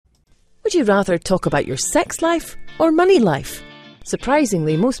Would you rather talk about your sex life or money life?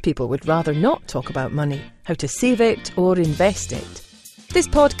 Surprisingly, most people would rather not talk about money, how to save it or invest it. This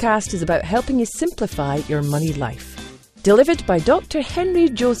podcast is about helping you simplify your money life. Delivered by Dr. Henry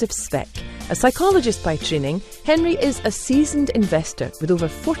Joseph Speck. A psychologist by training, Henry is a seasoned investor with over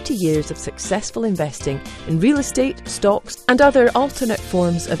 40 years of successful investing in real estate, stocks and other alternate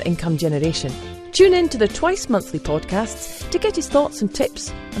forms of income generation. Tune in to the twice-monthly podcasts to get his thoughts and tips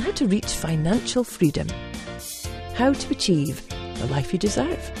on how to reach financial freedom. How to achieve the life you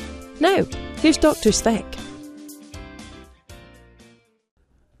deserve. Now, here's Dr. Speck.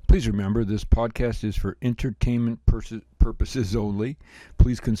 Please remember, this podcast is for entertainment purposes only.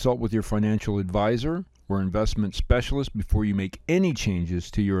 Please consult with your financial advisor or investment specialist before you make any changes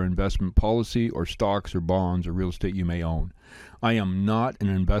to your investment policy or stocks or bonds or real estate you may own. I am not an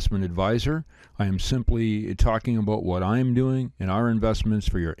investment advisor. I am simply talking about what I am doing in our investments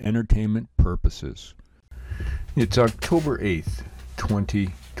for your entertainment purposes. It's October 8th,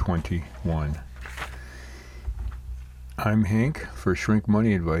 2021. I'm Hank for Shrink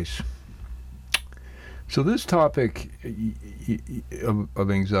Money Advice. So this topic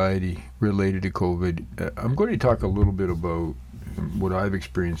of anxiety related to COVID, I'm going to talk a little bit about what I've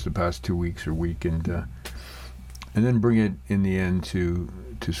experienced the past 2 weeks or week, and then bring it in the end to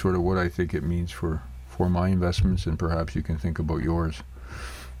sort of what I think it means for my investments, and perhaps you can think about yours.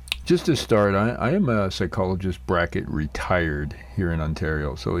 Just to start, I am a psychologist bracket retired here in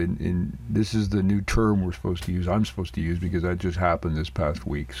Ontario. So this is the new term I'm supposed to use because that just happened this past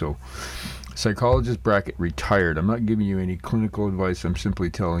week. So psychologist bracket retired. I'm not giving you any clinical advice. I'm simply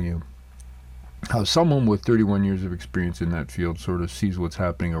telling you how someone with 31 years of experience in that field sort of sees what's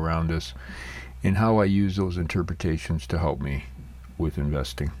happening around us and how I use those interpretations to help me with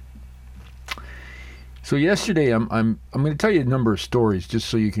investing. So yesterday, I'm going to tell you a number of stories just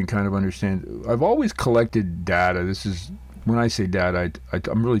so you can kind of understand. I've always collected data. This is, when I say data,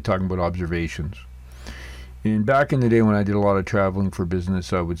 I'm really talking about observations. And back in the day when I did a lot of traveling for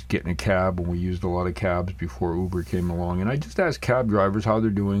business, I was getting a cab when we used a lot of cabs before Uber came along. And I just asked cab drivers how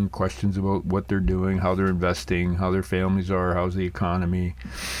they're doing, questions about what they're doing, how they're investing, how their families are, how's the economy,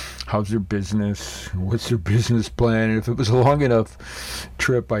 how's their business, what's their business plan. And if it was a long enough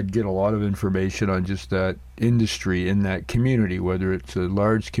trip, I'd get a lot of information on just that industry in that community, whether it's a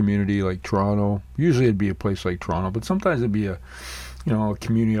large community like Toronto. Usually it'd be a place like Toronto, but sometimes it'd be a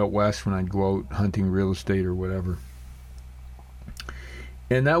community out west when I'd go out hunting real estate or whatever.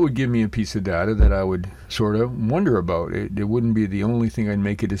 And that would give me a piece of data that I would sort of wonder about. It wouldn't be the only thing I'd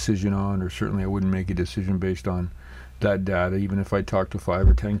make a decision on, or certainly I wouldn't make a decision based on that data, even if I talked to 5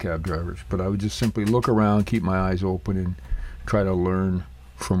 or 10 cab drivers. But I would just simply look around, keep my eyes open, and try to learn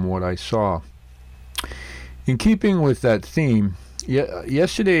from what I saw. In keeping with that theme,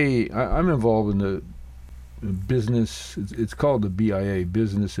 yesterday I'm involved in the business, it's called the BIA,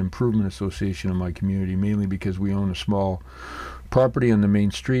 Business Improvement Association of my community, mainly because we own a small property on the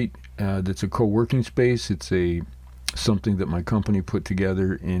main street that's a co-working space. It's something that my company put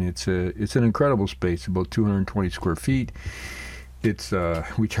together, and it's an incredible space, about 220 square feet. It's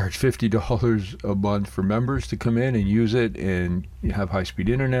we charge $50 a month for members to come in and use it, and you have high-speed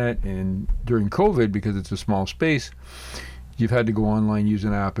internet. And during COVID, because it's a small space, you've had to go online, use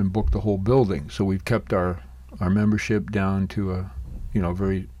an app, and book the whole building. So we've kept our membership down to a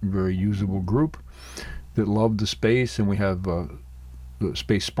very, very usable group that love the space, and we have the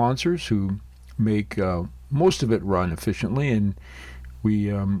space sponsors who make most of it run efficiently, and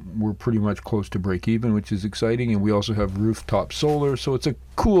we're pretty much close to break even, which is exciting. And we also have rooftop solar, so it's a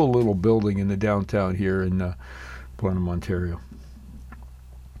cool little building in the downtown here in Blenheim, Ontario.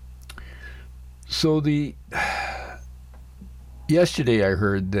 So yesterday I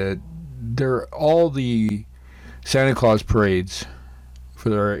heard that all the Santa Claus parades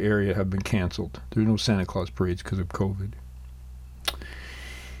for our area have been canceled. There's no Santa Claus parades because of COVID.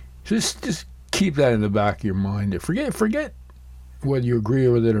 Just keep that in the back of your mind. Forget whether you agree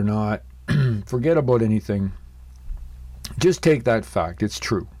with it or not. Forget about anything. Just take that fact. It's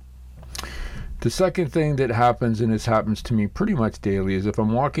true. The second thing that happens, and this happens to me pretty much daily, is if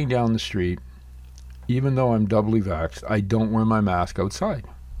I'm walking down the street, even though I'm doubly vaxxed, I don't wear my mask outside.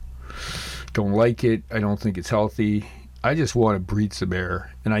 Don't like it. I don't think it's healthy. I just want to breathe some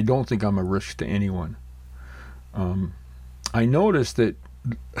air, and I don't think I'm a risk to anyone. I noticed that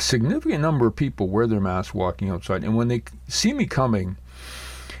a significant number of people wear their masks walking outside, and when they see me coming,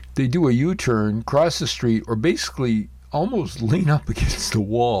 they do a U-turn, cross the street, or basically almost lean up against the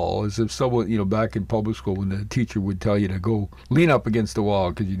wall, as if someone, back in public school when the teacher would tell you to go lean up against the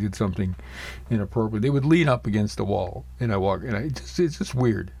wall because you did something inappropriate. They would lean up against the wall, and it's just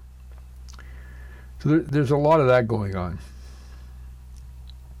weird. So there's a lot of that going on.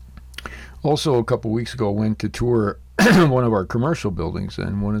 Also, a couple weeks ago, I went to tour one of our commercial buildings,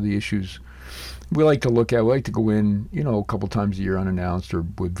 and one of the issues we like to go in, a couple times a year unannounced or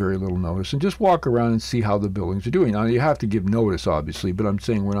with very little notice, and just walk around and see how the buildings are doing. Now, you have to give notice, obviously, but I'm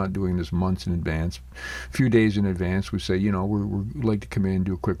saying we're not doing this months in advance. A few days in advance, we say, we'd like to come in and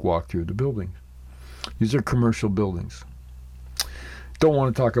do a quick walk through the buildings. These are commercial buildings. Don't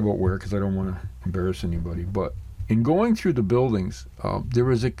want to talk about where because I don't want to embarrass anybody, but in going through the buildings, there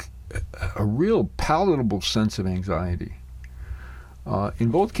was a real palatable sense of anxiety.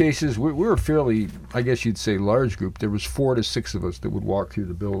 In both cases, we were a fairly, I guess you'd say, large group. There was 4 to 6 of us that would walk through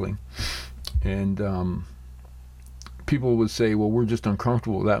the building. And people would say, well, we're just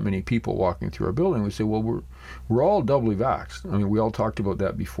uncomfortable with that many people walking through our building. We'd say, well, we're all doubly vaxxed. I mean, we all talked about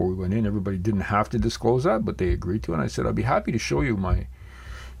that before we went in. Everybody didn't have to disclose that, but they agreed to it. And I said, I'd be happy to show you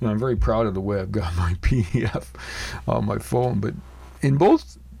I'm very proud of the way I've got my PDF on my phone. But in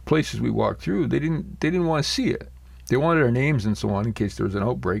both places we walked through, they didn't want to see it. They wanted our names and so on in case there was an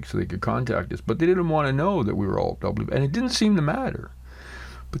outbreak so they could contact us, but they didn't want to know that we were all doubly, and it didn't seem to matter.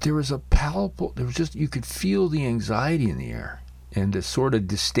 But there was you could feel the anxiety in the air and the sort of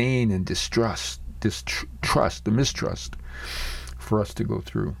disdain and distrust, the mistrust for us to go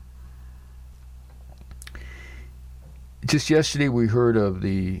through. Just yesterday we heard of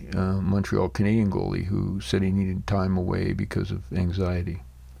the Montreal Canadian goalie who said he needed time away because of anxiety.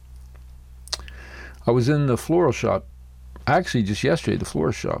 I was in the floral shop, actually just yesterday, the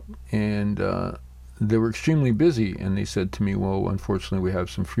florist shop, and they were extremely busy, and they said to me, well, unfortunately we have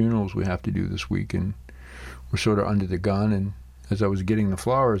some funerals we have to do this week, and we're sort of under the gun. And as I was getting the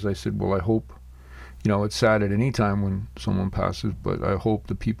flowers, I said, well, I hope, it's sad at any time when someone passes, but I hope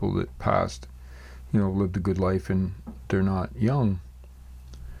the people that passed, lived a good life and they're not young.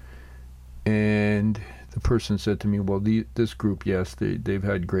 And the person said to me, well, this group, yes, they've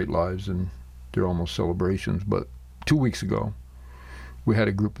had great lives and they're almost celebrations, but 2 weeks ago we had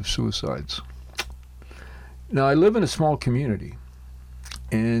a group of suicides. Now, I live in a small community,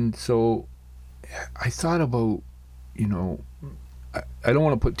 and so I thought about, I don't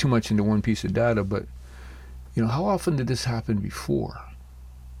want to put too much into one piece of data, but how often did this happen before?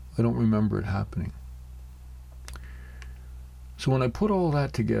 I don't remember it happening. So when I put all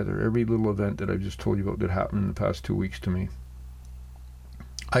that together, every little event that I just told you about that happened in the past 2 weeks to me,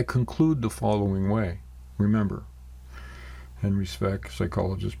 I conclude the following way. Remember, Henry Speck,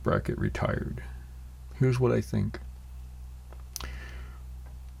 psychologist, retired. Here's what I think.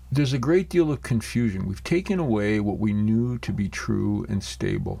 There's a great deal of confusion. We've taken away what we knew to be true and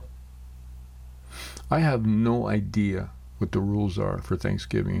stable. I have no idea what the rules are for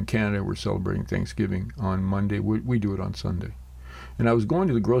Thanksgiving. In Canada, we're celebrating Thanksgiving on Monday. We do it on Sunday. And I was going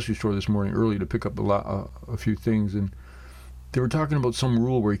to the grocery store this morning early to pick up a few things, and they were talking about some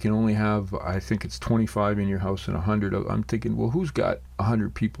rule where you can only have, I think it's 25 in your house and 100. I'm thinking, well, who's got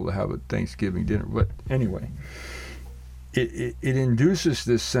 100 people to have a Thanksgiving dinner? But anyway, it induces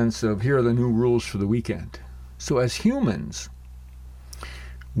this sense of, here are the new rules for the weekend. So as humans,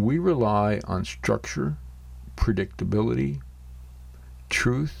 we rely on structure, predictability,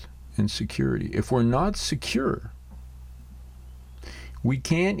 truth, and security. If we're not secure, we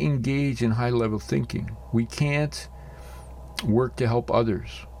can't engage in high-level thinking. We can't work to help others.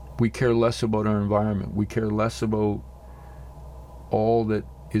 We care less about our environment. We care less about all that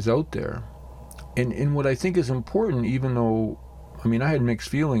is out there. And what I think is important, even though, I had mixed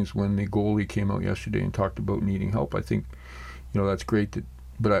feelings when the goalie came out yesterday and talked about needing help. I think, that's great,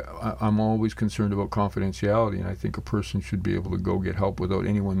 but I'm always concerned about confidentiality, and I think a person should be able to go get help without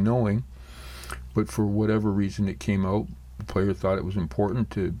anyone knowing. But for whatever reason it came out, the player thought it was important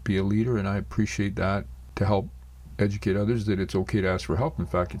to be a leader, and I appreciate that, to help educate others that it's okay to ask for help. In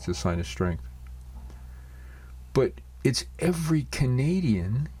fact, it's a sign of strength. But it's every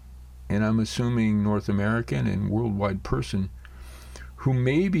Canadian, and I'm assuming North American and worldwide person, who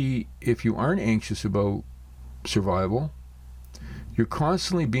maybe, if you aren't anxious about survival, you're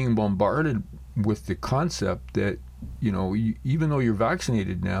constantly being bombarded with the concept that, even though you're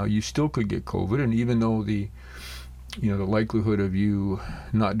vaccinated now, you still could get COVID, and even though the likelihood of you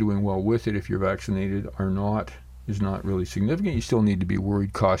not doing well with it if you're vaccinated is not really significant, you still need to be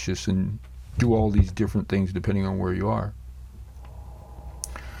worried, cautious, and do all these different things depending on where you are.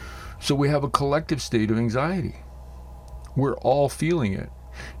 So we have a collective state of anxiety. We're all feeling it.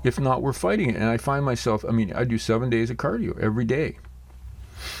 If not, we're fighting it. And I find myself, I do 7 days of cardio every day.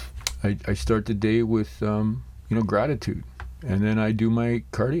 I start the day with, gratitude. And then I do my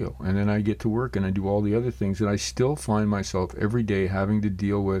cardio. And then I get to work and I do all the other things. And I still find myself every day having to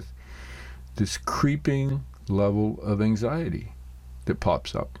deal with this creeping level of anxiety that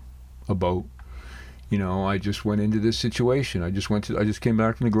pops up about, I just went into this situation. I just came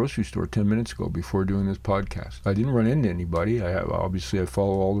back from the grocery store 10 minutes ago before doing this podcast. I didn't run into anybody. I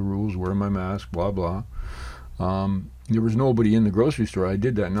follow all the rules, wear my mask, blah, blah. There was nobody in the grocery store. I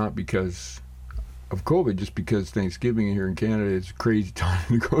did that not because of COVID, just because Thanksgiving here in Canada is a crazy time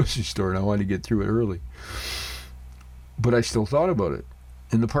in the grocery store, and I wanted to get through it early. But I still thought about it.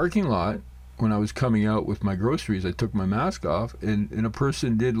 In the parking lot, when I was coming out with my groceries, I took my mask off, and a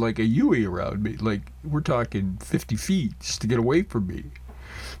person did like a U-ey around me. Like, we're talking 50 feet just to get away from me.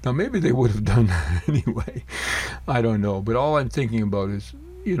 Now, maybe they would have done that anyway. I don't know. But all I'm thinking about is,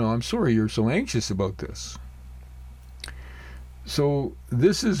 I'm sorry you're so anxious about this. So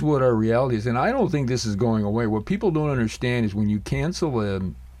this is what our reality is, and I don't think this is going away. What people don't understand is when you cancel a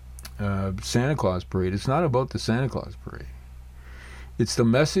Santa Claus parade, it's not about the Santa Claus parade. It's the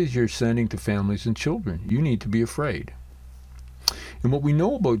message you're sending to families and children. You need to be afraid. And what we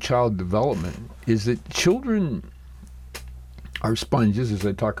know about child development is that children are sponges, as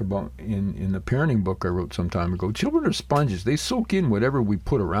I talk about in the parenting book I wrote some time ago. Children are sponges. They soak in whatever we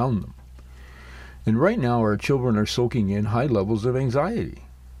put around them. And right now, our children are soaking in high levels of anxiety.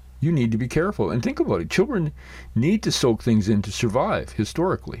 You need to be careful. And think about it. Children need to soak things in to survive,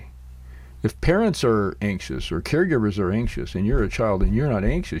 historically. If parents are anxious or caregivers are anxious and you're a child and you're not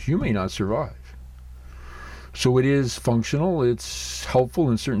anxious, you may not survive. So it is functional. It's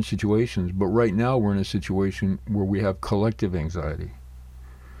helpful in certain situations. But right now, we're in a situation where we have collective anxiety.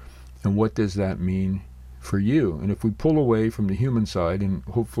 And what does that mean for you? And if we pull away from the human side, and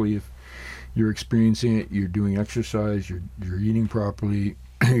hopefully if you're experiencing it, you're doing exercise, you're eating properly,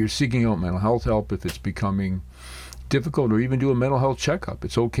 you're seeking out mental health help if it's becoming difficult, or even do a mental health checkup.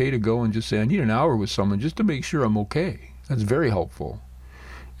 It's okay to go and just say, I need an hour with someone just to make sure I'm okay. That's very helpful.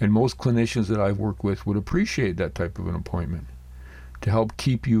 And most clinicians that I've worked with would appreciate that type of an appointment to help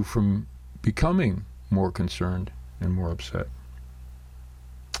keep you from becoming more concerned and more upset.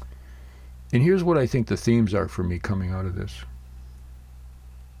 And here's what I think the themes are for me coming out of this.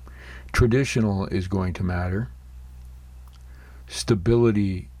 Traditional is going to matter.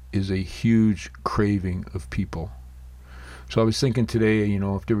 Stability is a huge craving of people. So I was thinking today,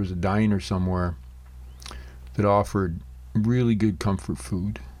 if there was a diner somewhere that offered really good comfort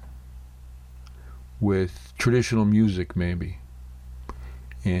food with traditional music maybe,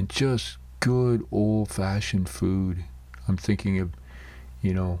 and just good old-fashioned food. I'm thinking of,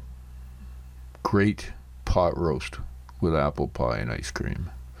 great pot roast with apple pie and ice cream.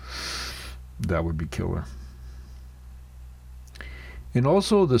 That would be killer. And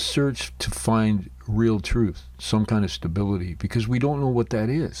also the search to find real truth, some kind of stability, because we don't know what that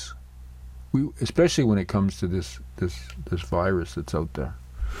is. Especially when it comes to this virus that's out there.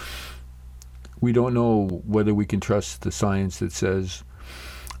 We don't know whether we can trust the science that says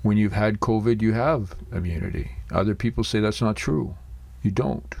when you've had COVID, you have immunity. Other people say that's not true. You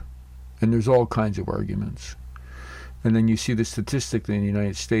don't. And there's all kinds of arguments. And then you see the statistic in the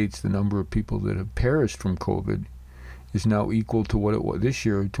United States, the number of people that have perished from COVID is now equal to what it was this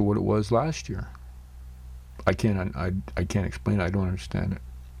year to what it was last year. I can't explain it. I don't understand it.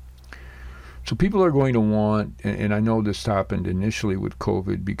 So people are going to want, and I know this happened initially with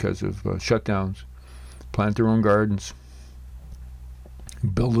COVID because of shutdowns, plant their own gardens,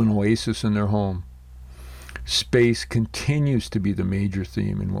 build an oasis in their home. Space continues to be the major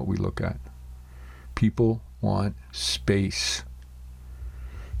theme in what we look at. People want space.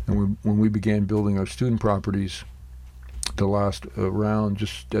 And when we began building our student properties, the last round,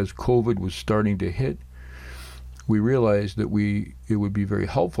 just as COVID was starting to hit, we realized that it would be very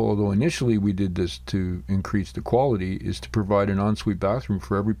helpful, although initially we did this to increase the quality, is to provide an ensuite bathroom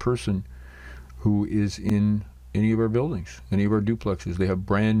for every person who is in any of our buildings, any of our duplexes. They have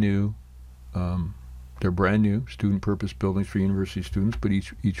they're brand new student purpose buildings for university students, but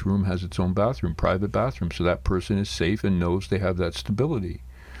each room has its own bathroom, private bathroom, so that person is safe and knows they have that stability.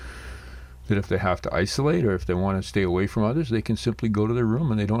 That if they have to isolate or if they want to stay away from others, they can simply go to their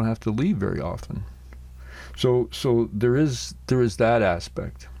room and they don't have to leave very often. So there is that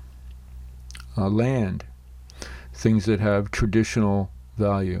aspect. Land, things that have traditional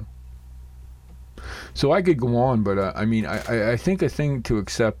value. So I could go on, but I think a thing to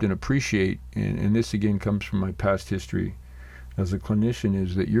accept and appreciate, and this again comes from my past history as a clinician,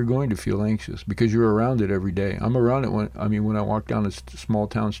 is that you're going to feel anxious because you're around it every day. I'm around it when I walk down a small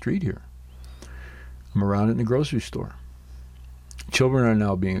town street here. I'm around it in the grocery store. Children are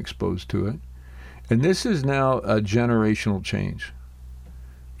now being exposed to it. And this is now a generational change.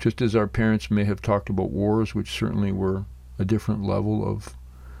 Just as our parents may have talked about wars, which certainly were a different level of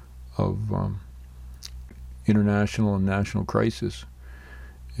international and national crisis.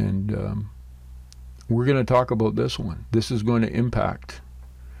 And we're going to talk about this one. This is going to impact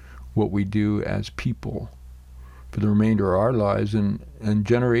what we do as people for the remainder of our lives and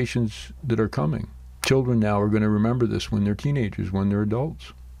generations that are coming. Children now are going to remember this when they're teenagers, when they're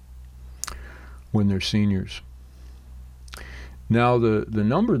adults, when they're seniors. Now, the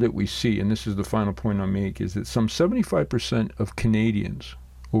number that we see, and this is the final point I'll make, is that some 75% of Canadians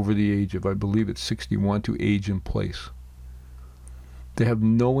over the age of, I believe it's 61, to age in place, they have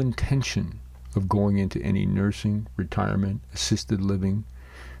no intention of going into any nursing, retirement, assisted living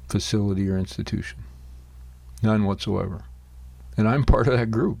facility or institution. None whatsoever. And I'm part of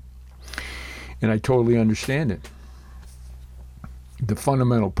that group. And I totally understand it. The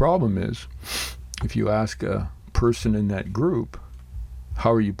fundamental problem is, if you ask a person in that group,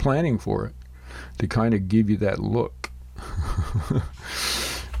 how are you planning for it? They kind of give you that look.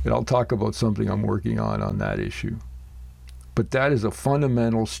 And I'll talk about something I'm working on that issue. But that is a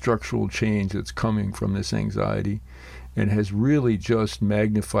fundamental structural change that's coming from this anxiety and has really just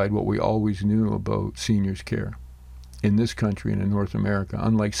magnified what we always knew about seniors' care in this country and in North America.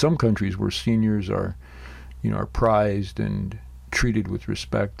 Unlike some countries where seniors are prized and treated with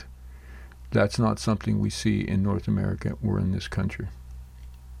respect, that's not something we see in North America or in this country.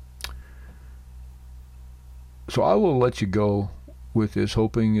 So I will let you go with this,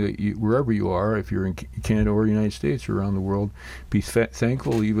 hoping that you, wherever you are, if you're in Canada or the United States or around the world, be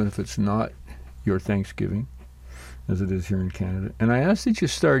thankful even if it's not your Thanksgiving, as it is here in Canada. And I ask that you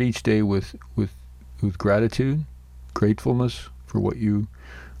start each day with gratitude, gratefulness for what you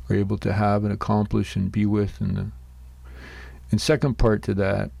are able to have and accomplish and be with. And second part to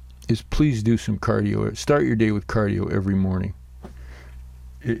that is, please do some cardio. Start your day with cardio every morning.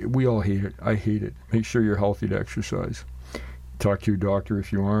 We all hate it. I hate it. Make sure you're healthy to exercise. Talk to your doctor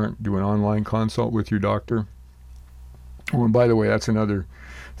if you aren't. Do an online consult with your doctor. Oh, and by the way, that's another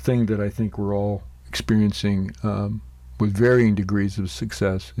thing that I think we're all experiencing with varying degrees of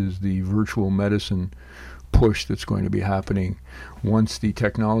success, is the virtual medicine push that's going to be happening once the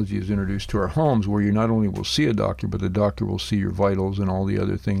technology is introduced to our homes, where you not only will see a doctor, but the doctor will see your vitals and all the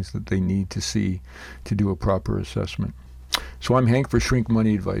other things that they need to see to do a proper assessment. So I'm Hank for Shrink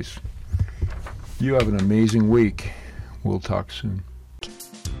Money Advice. You have an amazing week. We'll talk soon.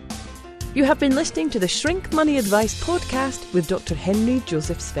 You have been listening to the Shrink Money Advice podcast with Dr. Henry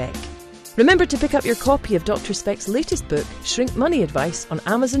Joseph Speck. Remember to pick up your copy of Dr. Speck's latest book, Shrink Money Advice, on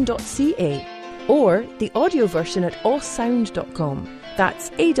Amazon.ca, or the audio version at awesound.com. That's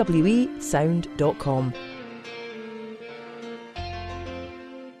awesound.com.